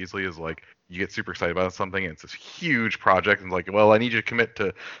into really easily, is like you get super excited about something and it's this huge project and like, well, I need you to commit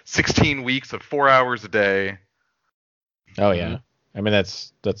to 16 weeks of 4 hours a day. Oh yeah. I mean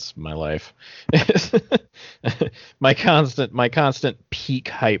that's my life. my constant peak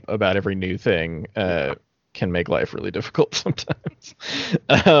hype about every new thing can make life really difficult sometimes.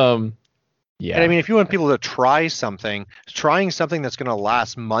 Yeah. And I mean, if you want people to trying something that's going to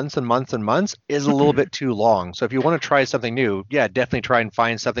last months and months and months is a little bit too long. So if you want to try something new, yeah, definitely try and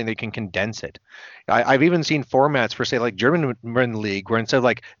find something that can condense it. I've even seen formats for, say, like Journeyman League, where instead of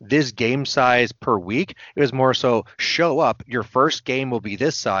like this game size per week, it was more so show up, your first game will be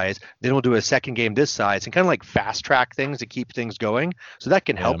this size, then we'll do a second game this size, and kind of like fast track things to keep things going. So that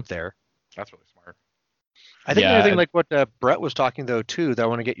can help there. That's really smart. I think another thing, like what Brett was talking though too, that I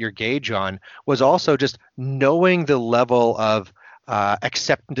want to get your gauge on, was also just knowing the level of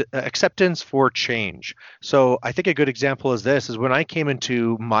acceptance for change. So I think a good example is this: is when I came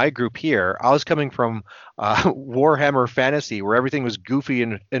into my group here, I was coming from Warhammer Fantasy, where everything was goofy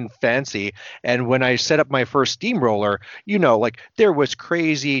and fancy. And when I set up my first steamroller, like there was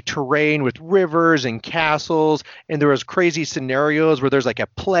crazy terrain with rivers and castles, and there was crazy scenarios where there's like a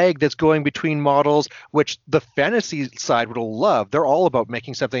plague that's going between models, which the fantasy side would love. They're all about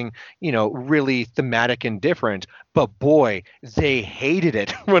making something, really thematic and different. But boy, they hated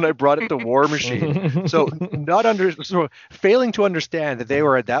it when I brought it to War Machine. So failing to understand that they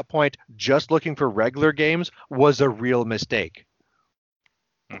were at that point just looking for regular games was a real mistake.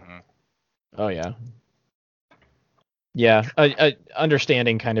 Mm-hmm. Oh yeah. Yeah,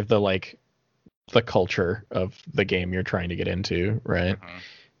 understanding kind of the culture of the game you're trying to get into, right? Mm-hmm.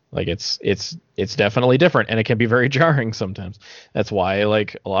 Like it's definitely different, and it can be very jarring sometimes. That's why,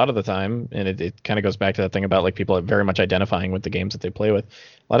 like, a lot of the time, and it kind of goes back to that thing about like people very much identifying with the games that they play with.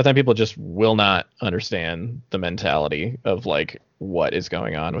 A lot of time people just will not understand the mentality of like what is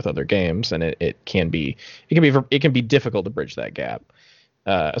going on with other games, and it can be difficult to bridge that gap,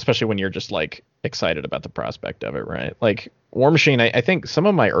 especially when you're just like excited about the prospect of it, right? Like War Machine, I think some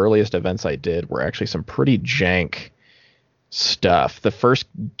of my earliest events I did were actually some pretty jank stuff. The first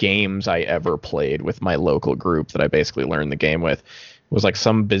games I ever played with my local group that I basically learned the game with was like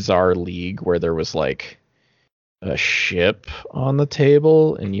some bizarre league where there was like a ship on the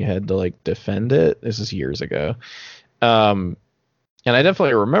table and you had to like defend it. This is years ago. And I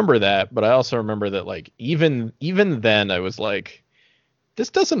definitely remember that, but I also remember that like even then I was like, this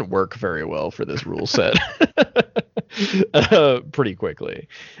doesn't work very well for this rule set. Pretty quickly.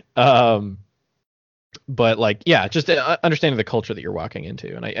 But like, yeah, just understanding the culture that you're walking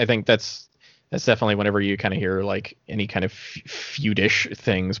into. And I think that's That's definitely whenever you kind of hear like any kind of feudish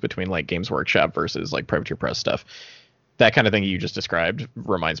things between like Games Workshop versus like Privateer Press stuff. That kind of thing you just described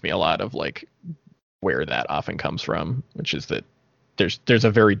reminds me a lot of like where that often comes from, which is that there's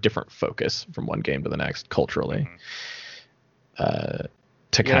a very different focus from one game to the next culturally. To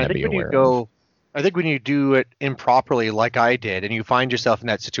kind of be aware of. I think when you do it improperly, like I did, and you find yourself in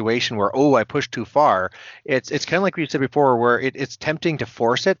that situation where, oh, I pushed too far, it's kind of like we said before, where it's tempting to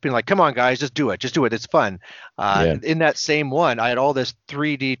force it, being like, come on, guys, just do it, it's fun. In that same one, I had all this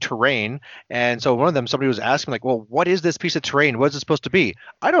 3D terrain, and so one of them, somebody was asking, like, well, what is this piece of terrain? What is it supposed to be?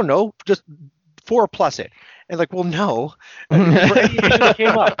 I don't know, just 4+ it. And like, well, no. It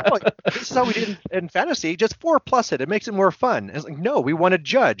came up. Oh, this is how we did in fantasy. Just 4+ it. It makes it more fun. And it's like, no, we want to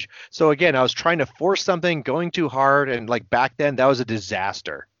judge. So again, I was trying to force something, going too hard, and like back then, that was a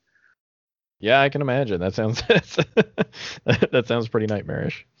disaster. Yeah, I can imagine. That sounds that sounds pretty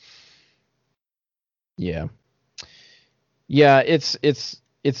nightmarish. Yeah. Yeah, it's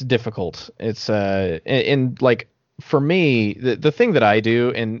difficult. It's and like for me, the thing that I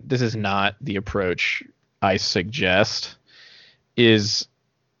do, and this is not the approach I suggest, is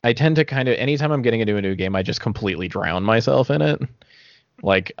I tend to kind of, anytime I'm getting into a new game, I just completely drown myself in it.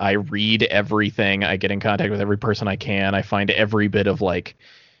 Like, I read everything, I get in contact with every person I can, I find every bit of like,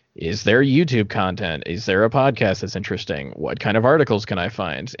 is there YouTube content? Is there a podcast that's interesting? What kind of articles can I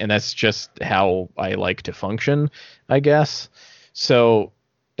find? And that's just how I like to function, I guess. So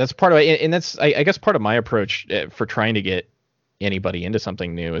that's part of it, and that's I guess part of my approach for trying to get anybody into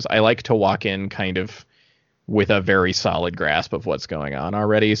something new is I like to walk in kind of with a very solid grasp of what's going on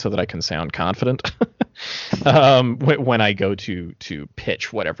already, so that I can sound confident when I go to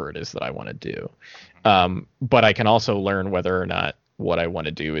pitch whatever it is that I want to do. But I can also learn whether or not what I want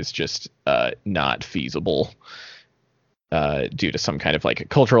to do is just not feasible due to some kind of like a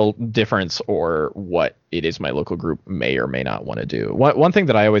cultural difference, or what it is my local group may or may not want to do. One thing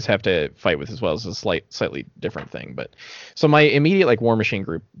that I always have to fight with as well is a slightly different thing. But so my immediate like War Machine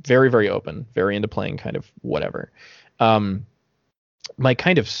group, very, very open, very into playing kind of whatever. My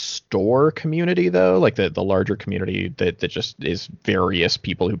kind of store community, though, like the larger community that just is various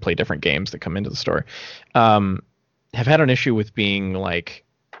people who play different games that come into the store, have had an issue with being like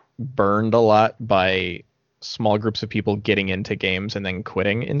burned a lot by small groups of people getting into games and then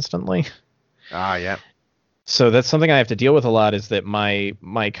quitting instantly. Yeah. So that's something I have to deal with a lot, is that my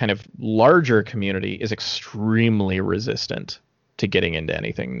kind of larger community is extremely resistant to getting into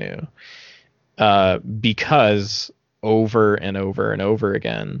anything new. Because over and over and over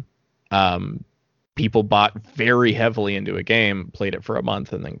again, people bought very heavily into a game, played it for a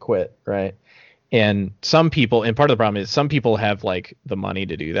month, and then quit, right? And some people, and part of the problem is some people have like the money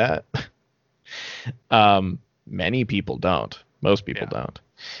to do that. Many people don't. Most people don't.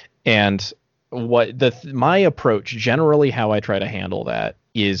 And what my approach, generally how I try to handle that,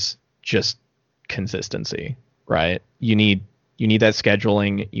 is just consistency, right? You need that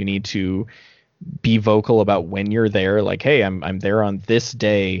scheduling. You need to be vocal about when you're there. Like, hey, I'm there on this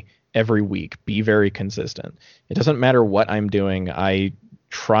day every week. Be very consistent. It doesn't matter what I'm doing. I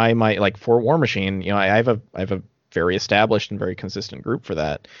try my, like for War Machine, I have a very established and very consistent group for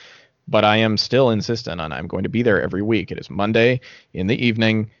that. But I am still insistent on I'm going to be there every week. It is Monday in the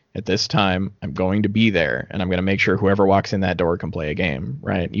evening at this time. I'm going to be there, and I'm going to make sure whoever walks in that door can play a game,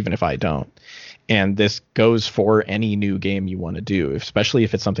 right? Even if I don't. And this goes for any new game you want to do, especially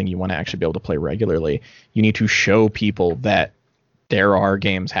if it's something you want to actually be able to play regularly. You need to show people that there are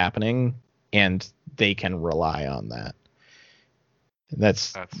games happening and they can rely on that.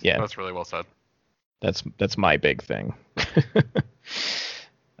 That's really well said. That's my big thing.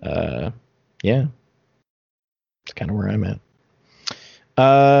 Yeah, it's kind of where I'm at.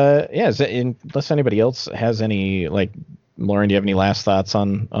 Unless anybody else has any, like, Lauren, do you have any last thoughts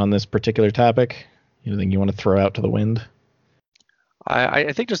on this particular topic? Anything you want to throw out to the wind?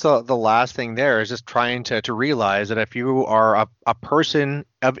 I think just the last thing there is just trying to realize that if you are a person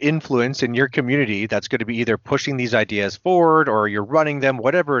of influence in your community that's going to be either pushing these ideas forward or you're running them,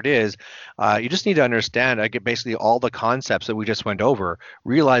 whatever it is, you just need to understand, basically all the concepts that we just went over,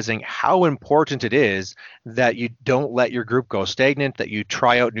 realizing how important it is that you don't let your group go stagnant, that you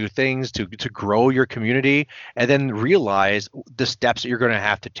try out new things to grow your community, and then realize the steps that you're going to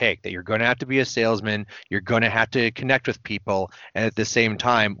have to take, that you're going to have to be a salesman, you're going to have to connect with people, and at the same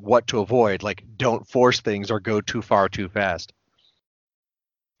time, what to avoid, like don't force things or go too far too fast.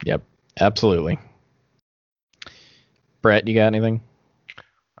 Yep, absolutely. Brett, you got anything?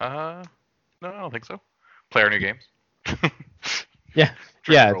 No, I don't think so. Play our new games.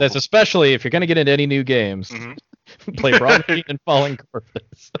 Yeah, that's especially if you're going to get into any new games. Mm-hmm. play Brawl Machine and Fallen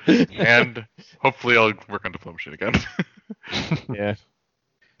Corpus. And hopefully I'll work on Diplomacy again. Yeah.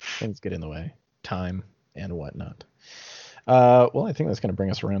 Things get in the way. Time and whatnot. Well, I think that's going to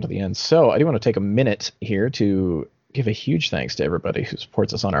bring us around to the end. So I do want to take a minute here to give a huge thanks to everybody who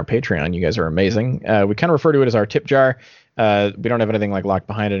supports us on our Patreon. You guys are amazing. We kind of refer to it as our tip jar. We don't have anything like locked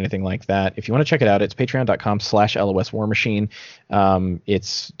behind it, anything like that. If you want to check it out, it's patreon.com/LOS War Machine.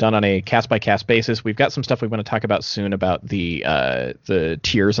 It's done on a cast by cast basis. We've got some stuff we want to talk about soon about the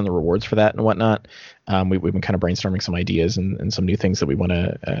tiers and the rewards for that and whatnot. We've been kind of brainstorming some ideas and some new things that we want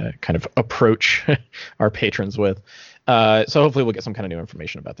to kind of approach our patrons with. So hopefully we'll get some kind of new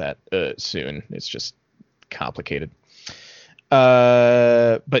information about that soon. It's just complicated.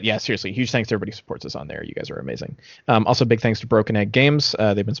 But yeah, seriously, huge thanks to everybody who supports us on there. You guys are amazing. Also, big thanks to Broken Egg Games.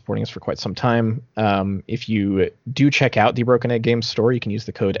 They've been supporting us for quite some time. If you do check out the Broken Egg Games store, you can use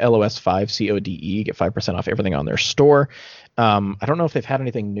the code LOS5CODE, get 5% off everything on their store. I don't know if they've had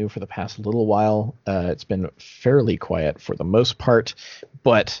anything new for the past little while. It's been fairly quiet for the most part,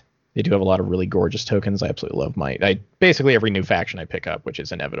 but they do have a lot of really gorgeous tokens. I absolutely love basically every new faction I pick up, which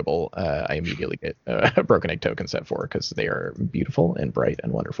is inevitable. I immediately get a Broken Egg token set for because they are beautiful and bright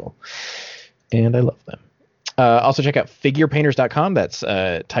and wonderful. And I love them. Also check out figurepainters.com. That's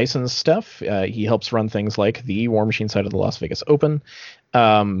Tyson's stuff. He helps run things like the War Machine side of the Las Vegas Open.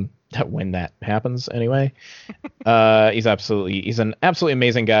 When that happens anyway. He's an absolutely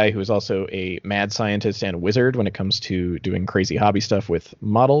amazing guy who is also a mad scientist and wizard when it comes to doing crazy hobby stuff with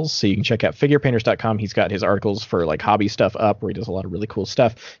models. So you can check out figurepainters.com. He's got his articles for like hobby stuff up where he does a lot of really cool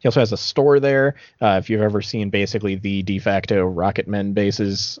stuff. He also has a store there. If you've ever seen basically the de facto Rocket Men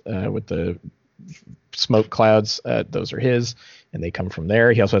bases with the smoke clouds, those are his, and they come from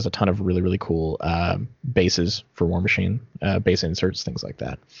there. He also has a ton of really, really cool bases for War Machine, base inserts, things like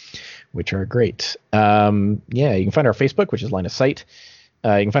that, which are great. Yeah, you can find our Facebook, which is Line of Sight. You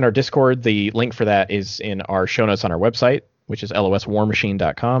can find our Discord. The link for that is in our show notes on our website, which is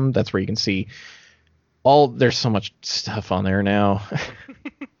loswarmachine.com. That's where you can see there's so much stuff on there now.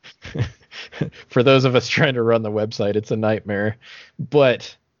 For those of us trying to run the website, it's a nightmare.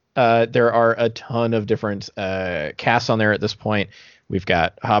 But there are a ton of different casts on there at this point. We've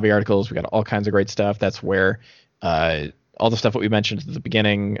got hobby articles. We've got all kinds of great stuff. That's where all the stuff that we mentioned at the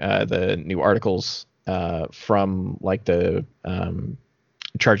beginning, the new articles from like the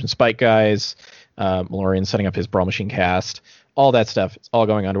Charge and Spike guys, Malorian setting up his Brawl Machine cast, all that stuff. It's all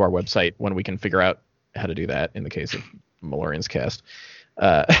going onto our website when we can figure out how to do that in the case of Malorian's cast.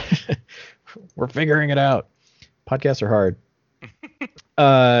 We're figuring it out. Podcasts are hard.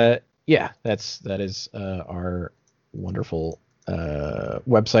 Yeah, that is our wonderful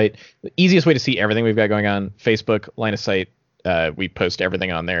website. The easiest way to see everything we've got going on: Facebook, Line of Sight. We post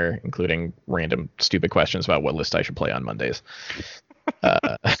everything on there, including random stupid questions about what list I should play on Mondays.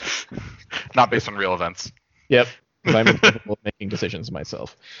 Not based on real events. Yep, I'm capable of making decisions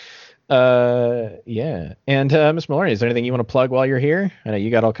myself. Yeah, and Mr. Malorian, is there anything you want to plug while you're here? I know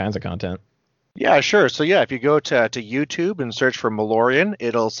you got all kinds of content. Yeah, sure. So yeah, if you go to YouTube and search for Malorian,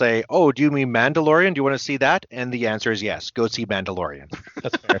 it'll say, "Oh, do you mean Mandalorian? Do you want to see that?" And the answer is yes. Go see Mandalorian.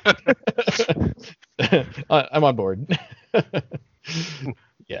 That's fair. I'm on board.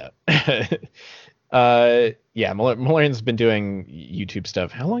 Yeah. Yeah. Malorian's been doing YouTube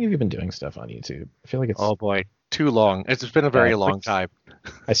stuff. How long have you been doing stuff on YouTube? I feel like it's. Oh boy, too long. It's been a very long time.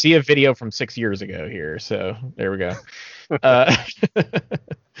 I see a video from 6 years ago here, so there we go.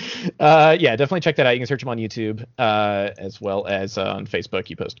 Yeah, definitely check that out. You can search him on YouTube as well as on Facebook.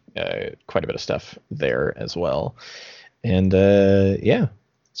 You post quite a bit of stuff there as well. And yeah,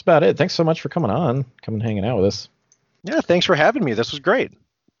 that's about it. Thanks so much for coming hanging out with us. Yeah, thanks for having me. This was great.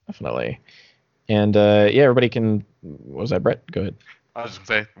 Definitely. And yeah, everybody can. What was that, Brett? Go ahead. I was just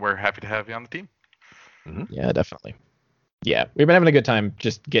gonna say we're happy to have you on the team. Mm-hmm. Yeah, definitely. Yeah, we've been having a good time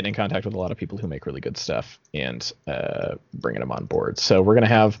just getting in contact with a lot of people who make really good stuff and bringing them on board. So we're going to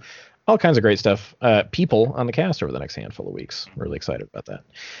have all kinds of great stuff, people on the cast over the next handful of weeks. We're really excited about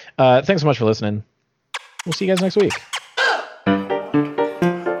that. Thanks so much for listening. We'll see you guys next week.